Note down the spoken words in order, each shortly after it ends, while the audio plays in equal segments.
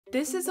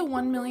This is a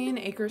 1 million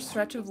acre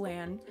stretch of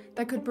land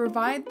that could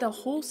provide the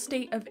whole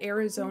state of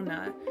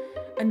Arizona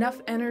enough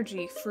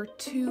energy for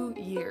 2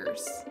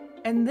 years.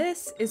 And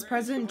this is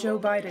President Joe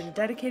Biden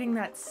dedicating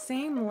that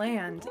same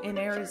land in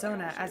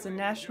Arizona as a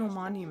national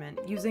monument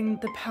using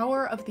the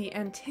power of the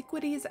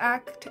Antiquities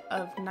Act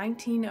of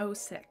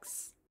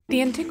 1906.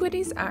 The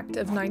Antiquities Act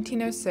of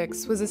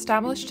 1906 was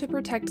established to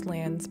protect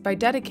lands by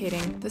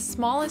dedicating the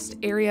smallest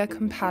area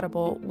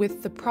compatible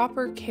with the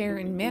proper care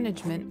and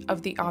management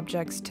of the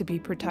objects to be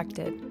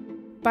protected.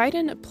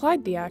 Biden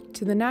applied the act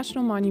to the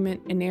national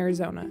monument in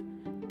Arizona.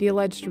 The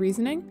alleged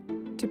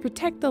reasoning? To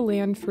protect the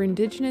land for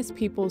indigenous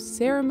peoples'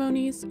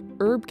 ceremonies,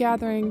 herb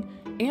gathering,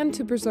 and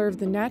to preserve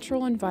the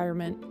natural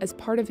environment as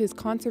part of his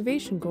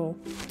conservation goal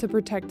to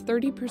protect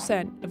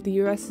 30% of the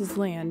U.S.'s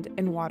land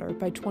and water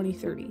by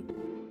 2030.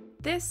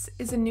 This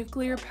is a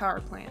nuclear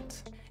power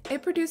plant.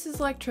 It produces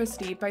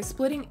electricity by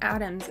splitting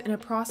atoms in a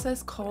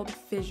process called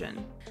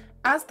fission.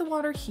 As the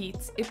water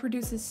heats, it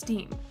produces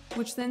steam,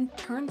 which then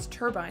turns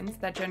turbines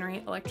that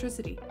generate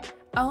electricity.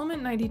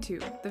 Element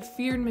 92, the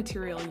feared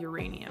material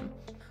uranium,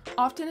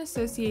 often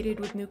associated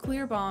with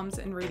nuclear bombs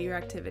and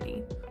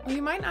radioactivity. What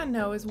you might not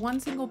know is one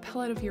single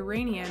pellet of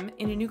uranium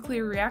in a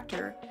nuclear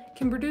reactor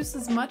can produce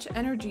as much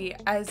energy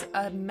as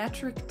a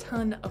metric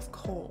ton of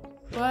coal.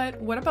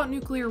 But what about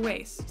nuclear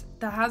waste,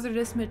 the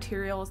hazardous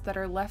materials that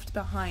are left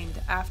behind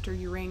after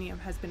uranium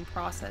has been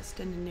processed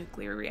in a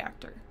nuclear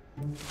reactor?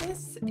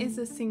 This is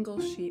a single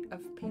sheet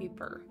of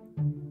paper.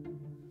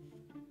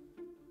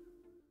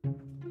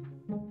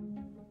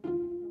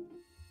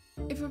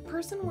 If a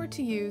person were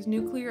to use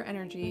nuclear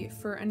energy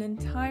for an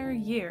entire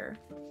year,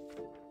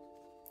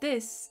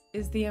 this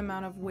is the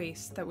amount of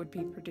waste that would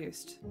be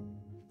produced.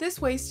 This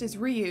waste is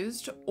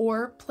reused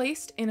or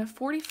placed in a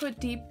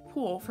 40-foot deep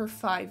pool for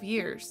 5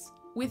 years.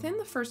 Within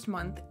the first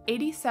month,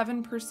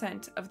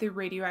 87% of the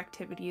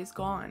radioactivity is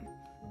gone.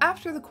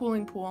 After the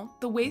cooling pool,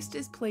 the waste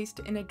is placed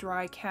in a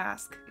dry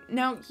cask.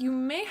 Now, you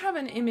may have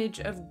an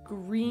image of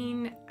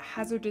green,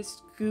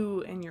 hazardous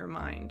goo in your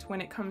mind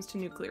when it comes to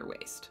nuclear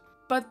waste.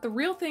 But the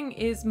real thing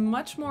is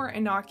much more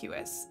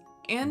innocuous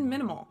and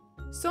minimal.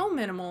 So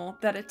minimal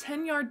that a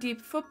 10-yard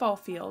deep football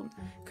field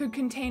could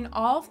contain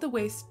all of the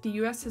waste the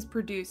US has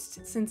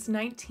produced since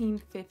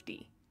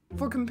 1950.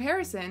 For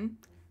comparison,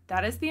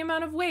 that is the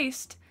amount of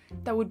waste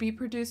that would be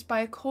produced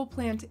by a coal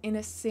plant in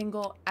a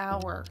single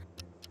hour.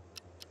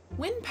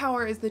 Wind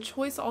power is the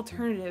choice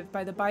alternative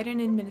by the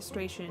Biden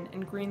administration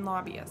and green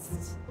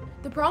lobbyists.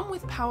 The problem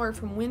with power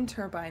from wind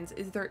turbines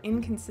is their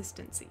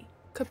inconsistency.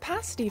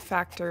 Capacity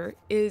factor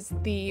is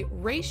the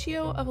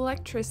ratio of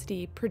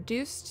electricity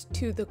produced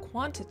to the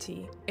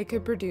quantity it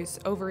could produce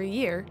over a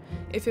year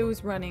if it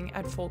was running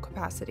at full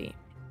capacity.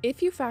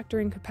 If you factor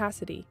in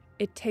capacity,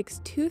 it takes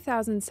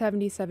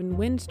 2,077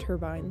 wind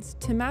turbines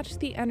to match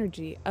the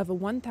energy of a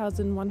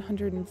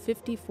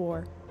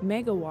 1,154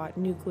 megawatt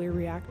nuclear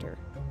reactor.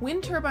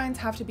 Wind turbines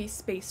have to be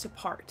spaced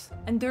apart,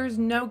 and there is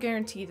no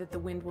guarantee that the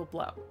wind will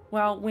blow.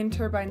 While wind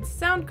turbines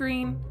sound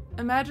green,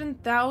 imagine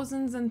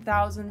thousands and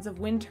thousands of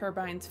wind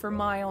turbines for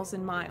miles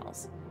and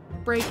miles,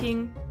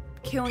 breaking,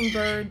 killing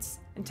birds,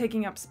 and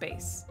taking up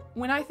space.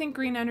 When I think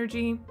green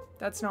energy,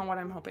 that's not what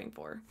I'm hoping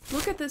for.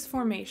 Look at this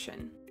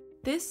formation.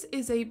 This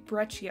is a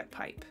breccia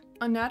pipe,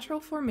 a natural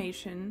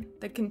formation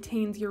that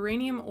contains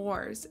uranium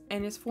ores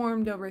and is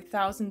formed over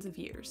thousands of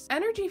years.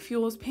 Energy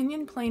Fuels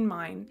Pinyon Plain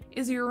Mine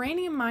is a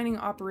uranium mining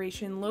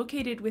operation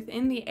located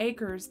within the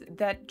acres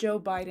that Joe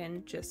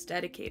Biden just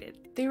dedicated.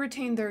 They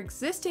retain their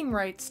existing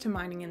rights to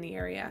mining in the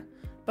area,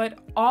 but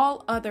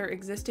all other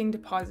existing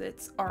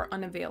deposits are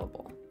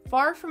unavailable.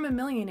 Far from 1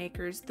 million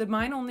acres, the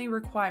mine only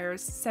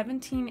requires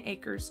 17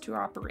 acres to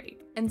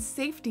operate, and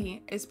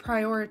safety is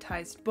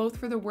prioritized both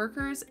for the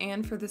workers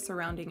and for the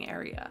surrounding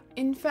area.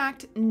 In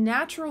fact,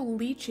 natural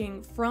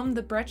leaching from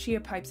the breccia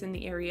pipes in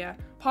the area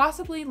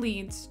possibly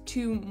leads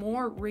to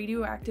more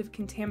radioactive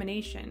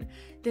contamination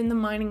than the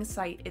mining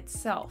site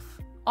itself.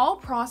 All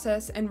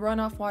process and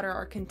runoff water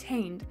are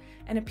contained,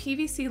 and a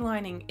PVC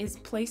lining is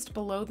placed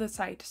below the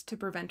site to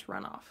prevent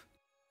runoff.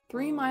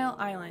 3 Mile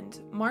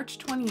Island, March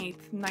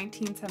 28,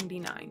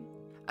 1979.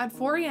 At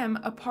 4 a.m.,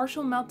 a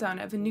partial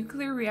meltdown of a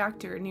nuclear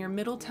reactor near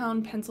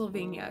Middletown,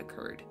 Pennsylvania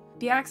occurred.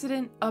 The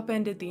accident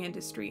upended the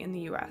industry in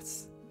the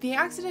US. The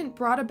accident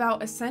brought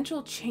about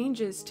essential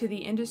changes to the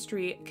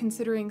industry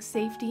considering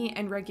safety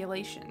and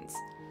regulations.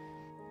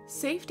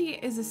 Safety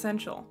is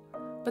essential,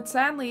 but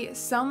sadly,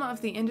 some of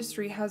the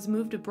industry has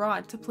moved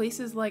abroad to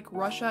places like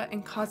Russia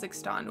and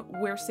Kazakhstan,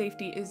 where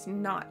safety is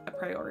not a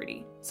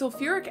priority.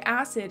 Sulfuric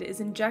acid is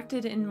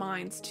injected in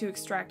mines to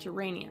extract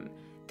uranium.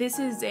 This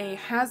is a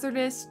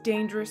hazardous,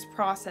 dangerous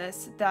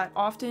process that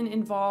often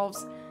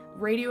involves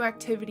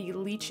radioactivity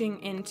leaching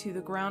into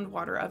the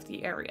groundwater of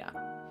the area.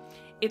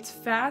 It's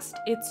fast,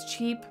 it's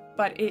cheap,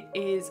 but it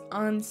is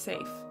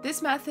unsafe.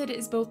 This method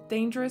is both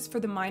dangerous for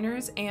the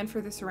miners and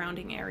for the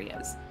surrounding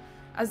areas,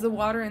 as the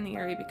water in the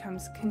area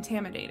becomes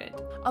contaminated.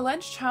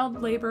 Alleged child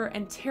labor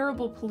and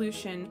terrible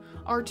pollution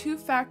are two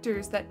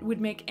factors that would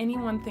make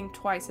anyone think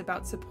twice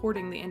about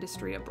supporting the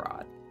industry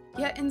abroad.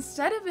 Yet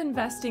instead of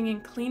investing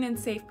in clean and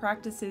safe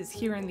practices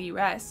here in the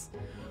US,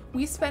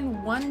 we spend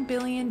 $1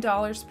 billion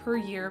per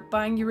year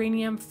buying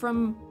uranium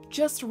from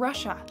just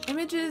Russia.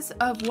 Images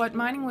of what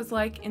mining was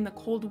like in the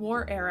Cold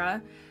War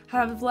era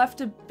have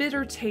left a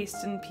bitter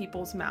taste in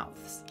people's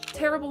mouths.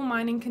 Terrible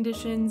mining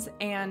conditions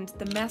and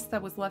the mess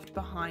that was left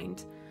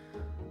behind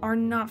are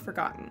not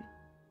forgotten.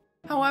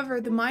 However,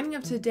 the mining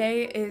of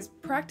today is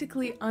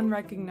practically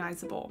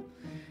unrecognizable.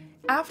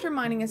 After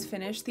mining is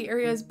finished, the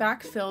area is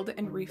backfilled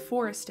and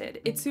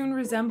reforested. It soon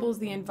resembles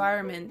the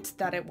environment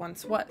that it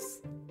once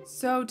was.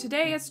 So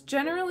today it's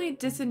generally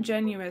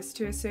disingenuous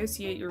to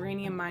associate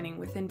uranium mining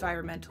with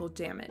environmental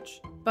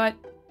damage. But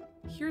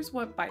here's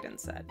what Biden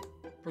said.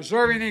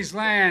 Preserving these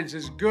lands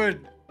is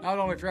good not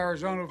only for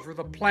Arizona, but for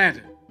the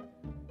planet.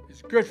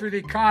 It's good for the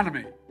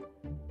economy.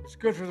 It's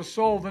good for the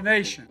soul of the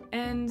nation.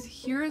 And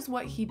here's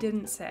what he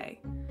didn't say.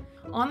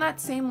 On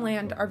that same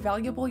land are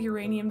valuable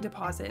uranium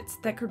deposits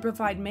that could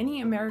provide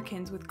many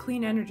Americans with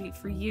clean energy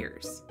for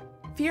years.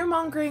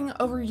 Fear-mongering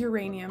over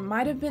uranium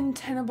might have been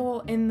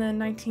tenable in the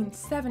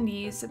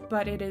 1970s,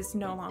 but it is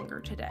no longer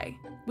today.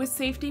 With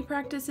safety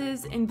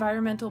practices,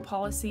 environmental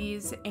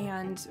policies,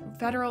 and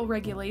federal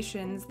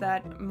regulations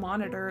that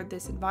monitor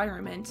this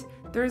environment,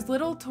 there is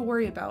little to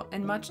worry about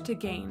and much to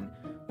gain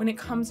when it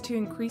comes to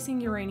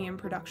increasing uranium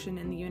production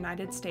in the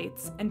United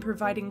States and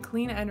providing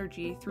clean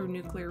energy through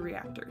nuclear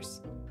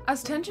reactors.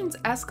 As tensions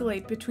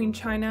escalate between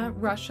China,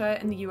 Russia,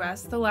 and the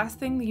US, the last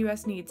thing the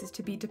US needs is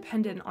to be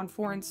dependent on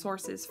foreign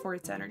sources for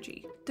its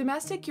energy.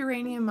 Domestic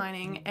uranium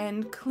mining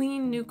and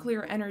clean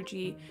nuclear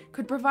energy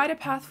could provide a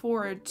path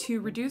forward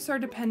to reduce our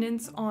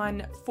dependence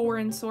on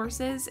foreign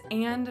sources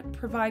and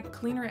provide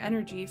cleaner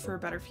energy for a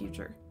better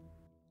future.